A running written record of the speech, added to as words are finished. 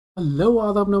Hello,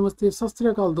 आदाब, नमस्ते, सत श्री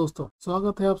अकाल दोस्तों।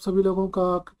 स्वागत है आप सभी लोगों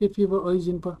का क्रिकेट फीवर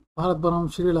ओरिजिन पर। भारत बनाम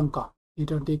श्रीलंका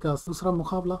T20 का दूसरा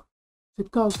मुकाबला।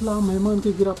 सिक्का उछला मेहमान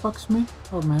के गिरा पक्ष में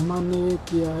और मेहमान ने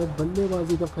किया है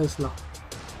बल्लेबाजी का फैसला।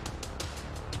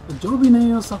 तो जो भी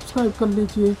नहीं हो सब्सक्राइब कर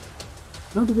लीजिए,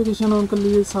 नोटिफिकेशन ऑन कर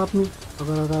लीजिए साथ में।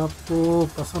 अगर आपको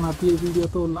पसंद आती है वीडियो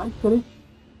तो लाइक करें।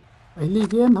 पहली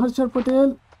गेंद हर्षल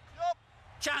पटेल,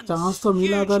 चांस तो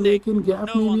मिला था लेकिन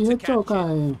गैप में भी है, चौका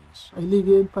है। पहली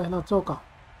गेंद पहला चौका।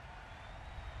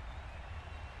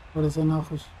 थोड़े से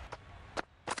नाखुश।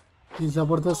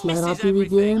 जबरदस्त लहराती हुई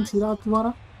गेंद सिराज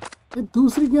द्वारा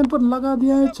दूसरी गेंद पर लगा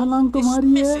दिया है, छलांग तो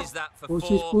मारी है,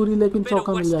 कोशिश पूरी लेकिन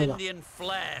चौका मिल जाएगा।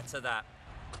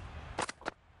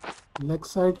 लेग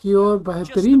साइड की ओर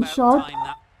बेहतरीन शॉट,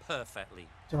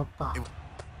 चौका।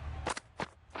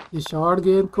 ये शॉट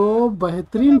गेंद को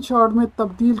बेहतरीन शॉट में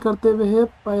तब्दील करते हुए है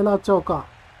पहला चौका।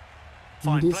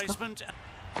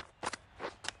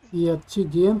 ये अच्छी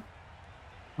गेंद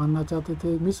मानना चाहते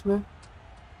थे, मिस हुए।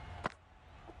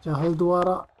 चहल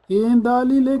द्वारा गेंद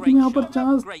डाली लेकिन यहाँ पर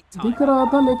चांस दिख रहा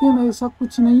था लेकिन ऐसा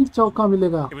कुछ नहीं, चौका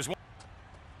मिलेगा।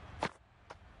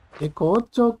 एक और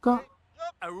चौका,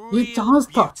 ये चांस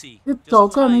था, ये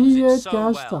चौका नहीं, ये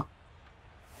कैच था।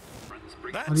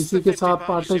 और इसी के साथ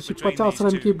पार्टनरशिप 50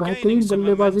 रन की बेहतरीन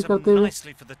बल्लेबाजी करते हुए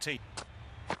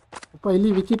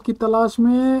पहली विकेट की तलाश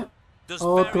में,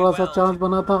 और थोड़ा सा चांस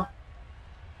बना था।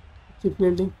 अच्छी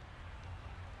फील्डिंग।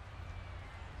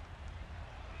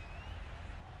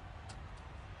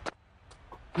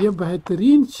 ये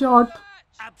बेहतरीन शॉट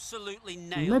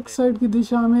लेग साइड की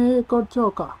दिशा में, एक और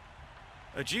चौका।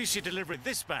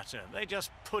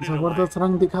 जबरदस्त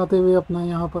रंग दिखाते हुए अपना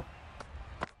यहाँ पर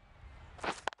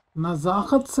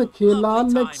नजाकत से खेला,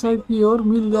 लेग साइड की ओर,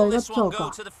 मिल जाएगा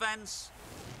चौका।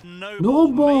 नो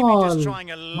बॉल,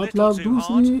 मतलब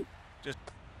दूसरी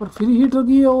पर फ्री हिट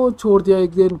होगी और छोड़ दिया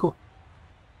एक गेंद को।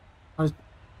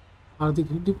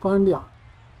 हार्दिक पांड्या,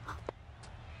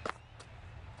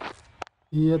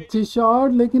 ये अच्छी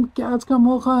शॉट लेकिन कैच का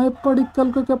मौका है।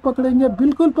 पडिक्कल को क्या पकड़ेंगे?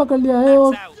 बिल्कुल पकड़ लिया है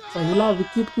और पहला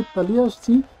विकेट की तलियश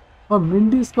थी और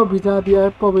मिंडीज को भिजा दिया है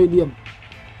पवेलियन।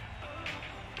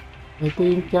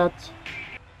 बेहतरीन कैच,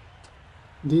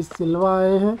 डी सिल्वा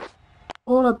आए हैं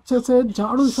और अच्छे से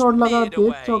झाड़ू शॉट लगा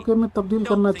के चौके में तब्दील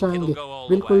करना चाहेंगे।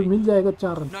 बिल्कुल मिल जाएगा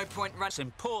 4 रन।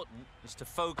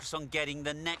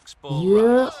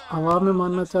 ये हवा में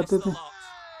मारना चाहते थे,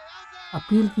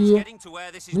 अपील की है,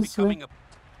 मिस हुए।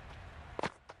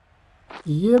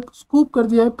 ये स्कूप कर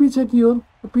दिया है पीछे की ओर,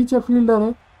 तो पीछे फील्डर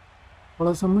है,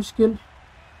 थोड़ा सा मुश्किल।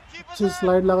 अच्छी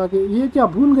स्लाइड लगा के, ये क्या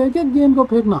भूल गए क्या गेंद को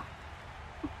फेंकना?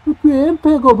 गेंद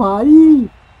फेंको भाई।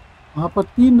 वहाँ पर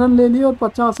 3 रन ले लिए और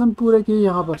 50 रन पूरे किए।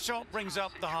 यहाँ पर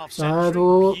शायद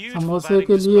वो समोसे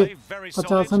के लिए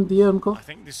 50 रन दिए उनको,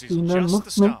 3 रन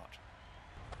मुफ्त में।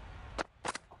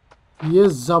 ये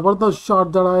जबरदस्त शॉट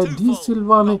दड़ा है डी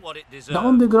सिल्वा ने,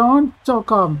 डाउन द ग्राउंड,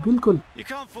 चौका। बिल्कुल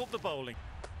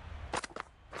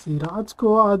सिराज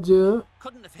को आज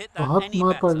बहुत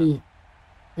मार पड़ रही है।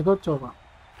 एक और चौका।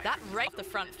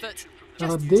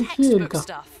 देखिए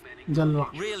इनका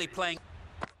जलवा,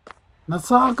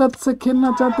 नजाकत से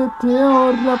खेलना चाहते थे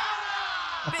और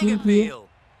अपील किए।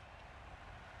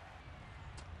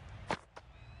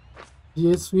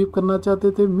 ये स्वीप करना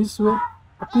चाहते थे, मिस हुए।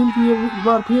 अपील किए एक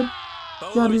बार फिर,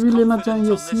 क्या रिव्यू लेना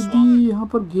चाहेंगे? सीधी यहाँ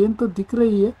पर गेंद तो दिख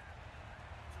रही है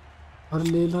और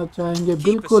लेना चाहेंगे।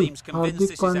 बिल्कुल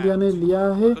हार्दिक पांड्या ने लिया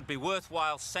है।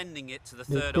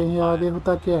 देखते हैं आगे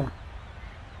होता क्या है।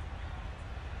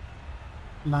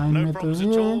 लाइन में तो है,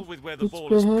 पिच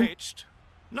पे है,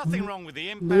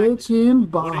 लेकिन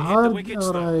बाहर आ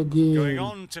रहा है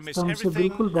गेंद, स्टंप से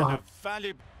बिल्कुल बाहर।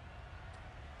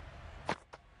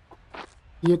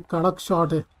 ये कड़क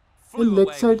शॉट है,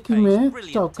 लेग साइड की में,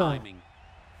 चौका है।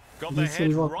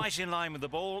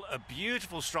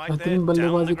 बेहतरीन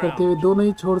बल्लेबाजी करते हुए दोनों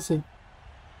ही छोर से।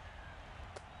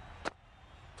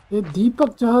 ये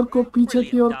दीपक चहर को पीछे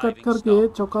की ओर कट करके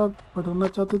चौका बढ़ाना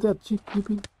चाहते थे। अच्छी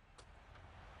कीपिंग।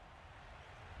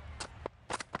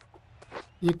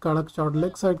 ये कड़क शॉट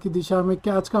लेग साइड की दिशा में,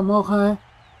 कैच का मौका है,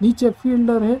 नीचे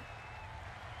फील्डर है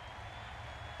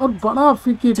और बड़ा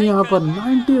विकेट यहाँ पर।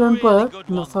 90 रन पर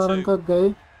नसारंग का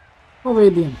गए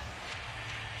पवेलियन।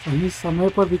 सही समय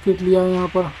पर विकेट लिया है यहाँ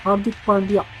पर हार्दिक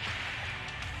पांड्या।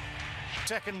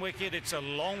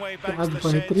 आज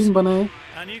बेहतरीन बनाए,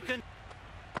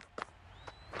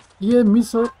 ये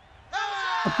मिस हो,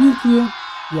 अपील किए,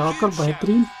 याकर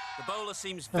बेहतरीन,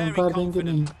 एम्पायर देंगे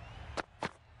नहीं।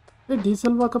 डी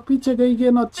सिल्वा का पीछे गई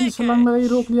गेंद, अच्छी छलांग लगाई,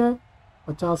 रोक लिया है।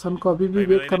 50 रन को अभी भी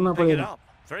वेट करना पड़ेगा।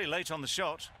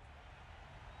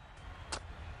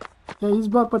 क्या इस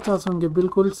बार 50 होंगे?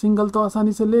 बिल्कुल, सिंगल तो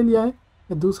आसानी से ले लिया है,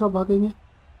 या दूसरा भागेंगे?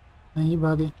 नहीं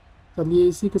भागे। चलिए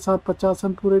इसी के साथ 50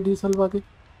 रन पूरे डीसलवा के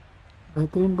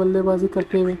बेहतरीन बल्लेबाजी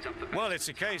करते हुए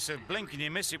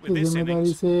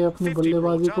जिम्मेदारी से अपनी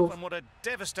बल्लेबाजी को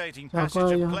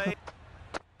चापा यहाँ पर।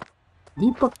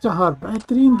 दीपक चहर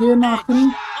बेहतरीन गेंद आखिरी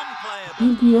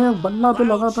अपील की है, बल्ला तो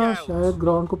लगा था, शायद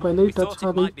ग्राउंड को पहले ही टच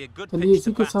खा गई। चलिए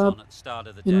इसी के साथ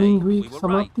इनिंग हुई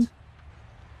समाप्ति।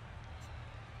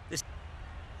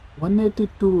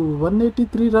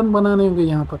 183 रन बनाने होंगे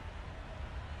यहाँ पर।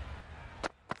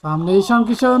 सामने ईशान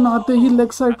किशन आते ही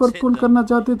लेग साइड पर पुल करना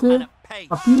चाहते थे,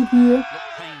 अपील की है,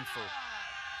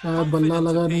 शायद बल्ला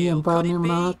लगा नहीं, अंपायर ने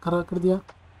मना खड़ा कर दिया।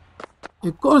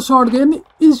 एक और शॉर्ट गेंद,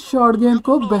 इस शॉर्ट गेंद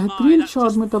को बेहतरीन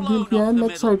शॉट में तब्दील किया है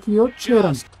लेग साइड की ओर। 6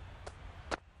 रन।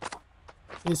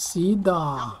 ये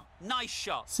सीधा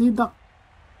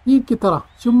तीर की तरह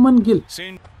शुभमन गिल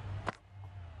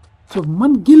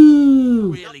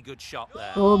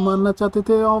और मानना चाहते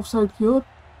थे ऑफ साइड की ओर।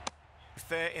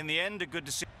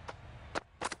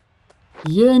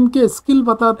 ये इनके स्किल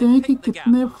बताते हैं कि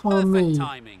कितने फॉर्म में ही।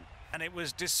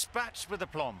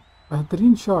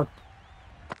 बेहतरीन शॉट,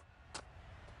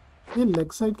 ये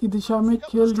लेग साइड की दिशा में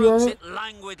खेल दिया है।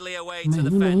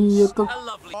 नहीं, ये तो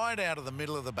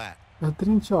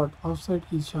बेहतरीन शॉट ऑफ साइड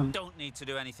की दिशा में।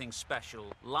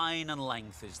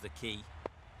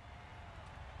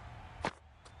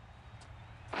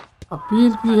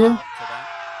 अपील की है,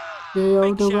 ये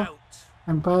आउट होगा,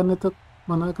 एम्पायर ने तो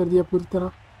मना कर दिया पूरी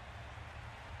तरह।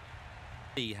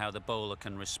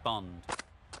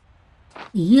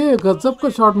 ये गजब का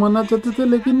शॉट मानना चाहते थे,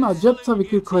 लेकिन अजब सा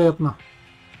विकेट खोया अपना।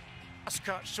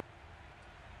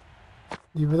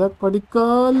 दिव्यदत्त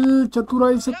पडिक्कल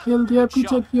चतुराई से खेल दिया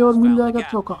पीछे की ओर, मिल जाएगा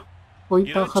चौका।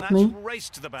 कोई ताकत नहीं,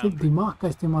 सिर्फ दिमाग का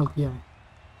इस्तेमाल किया है।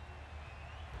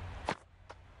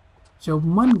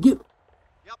 शुभमन गिल,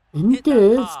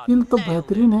 इनके स्किल तो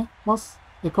बेहतरीन है, बस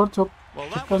एक और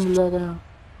चौका मिल जाएगा यहाँ।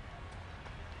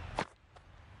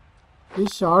 इस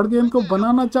शॉर्ट गेंद को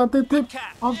बनाना चाहते थे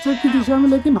ऑफसाइड की दिशा में,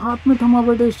 लेकिन हाथ में थमा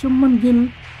बैठे शुभमन गिल,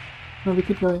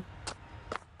 विकेट गए।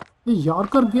 ये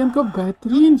यॉर्कर गेंद को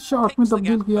बेहतरीन शॉट में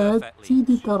तब्दील किया है,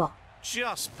 सीधी तरह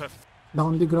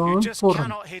डाउन द ग्राउंड, 4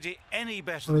 रन।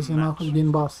 वैसे ना कुछ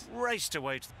गेंदबाज,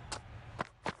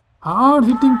 हार्ड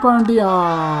हिटिंग पांड्या,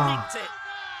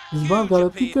 इस बार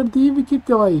गलती कर दी, विकेट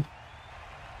गवाई।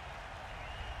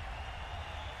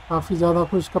 काफी ज्यादा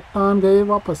खुश कप्तान गए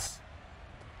वापस।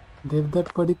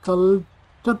 देवदत्त पडिक्कल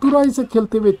चतुराई से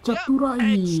खेलते हुए,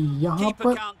 चतुराई यहाँ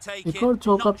पर एक और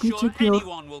चौका पीछे की ओर।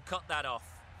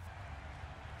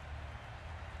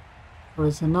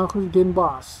 वैसे ना खुश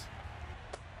गेंदबाज,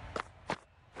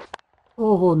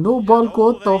 ओहो, नो बॉल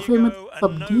को तोहफे में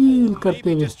तब्दील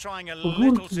करते हुए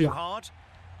कबूल किया,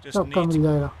 चौका मिल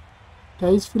जाएगा। क्या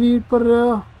इस फ्री हिट पर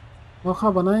मौका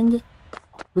बनाएंगे?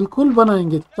 बिल्कुल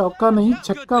बनाएंगे, चौका नहीं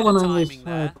छक्का बनाएंगे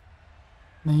शायद।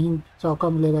 नहीं, चौका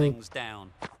मिलेगा।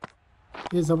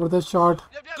 ये जबरदस्त शॉट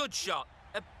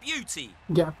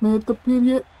गैप में, तो फिर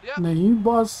ये नहीं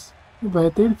बॉस,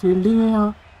 बेहतरीन फील्डिंग है,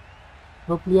 यहाँ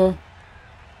रोक लिया है।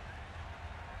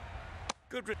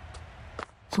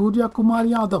 सूर्या कुमार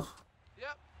यादव,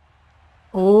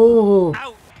 ओह,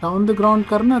 डाउन द ग्राउंड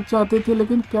करना चाहते थे,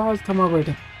 लेकिन क्या थमा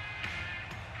बैठे।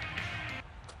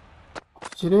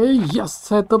 यस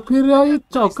है, तो फिर ये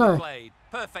चौका है।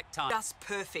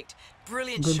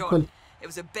 बिल्कुल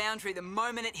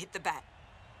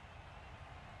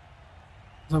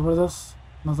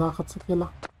जबरदस्त नजाकत से खेला।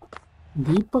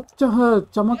 दीपक चहर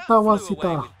चमकता हुआ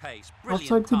सितारा,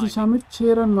 ऑफसाइड की दिशा में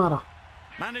 6 रन मारा।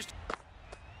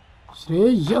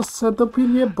 यस है, तो फिर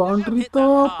ये बाउंड्री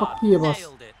तो पक्की है बस,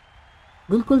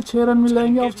 बिल्कुल 6 रन मिल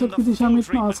जाएंगे। ऑफसाइड की दिशा में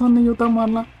इतना आसान नहीं होता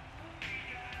मारना,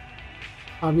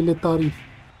 काबिले तारीफ।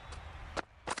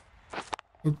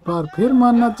 एक बार फिर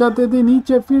मानना चाहते थे,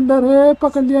 नीचे फील्डर है,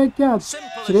 पकड़ लिया क्या,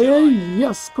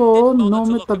 यस को 9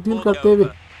 में तब्दील करते हुए।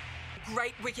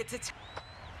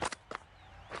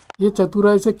 ये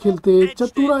चतुराई से खेलते,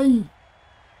 चतुराई,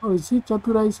 और इसी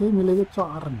चतुराई से मिलेगा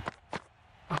 4 रन।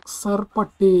 अक्सर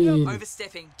पटेल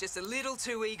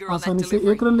आसानी से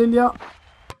 1 रन ले लिया।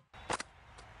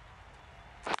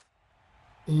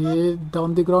 ये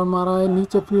डाउन द ग्राउंड मारा है,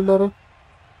 नीचे फील्डर है,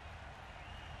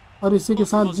 और इसी के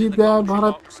साथ जीत गया है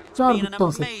भारत 4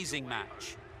 विकेटों से।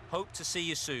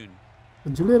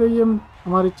 जुड़े रहिए,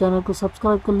 हमारे चैनल को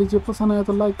सब्सक्राइब कर लीजिए, पसंद आया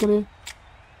तो लाइक करें,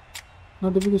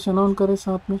 नोटिफिकेशन ऑन करें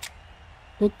साथ में।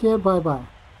 Take care, bye bye.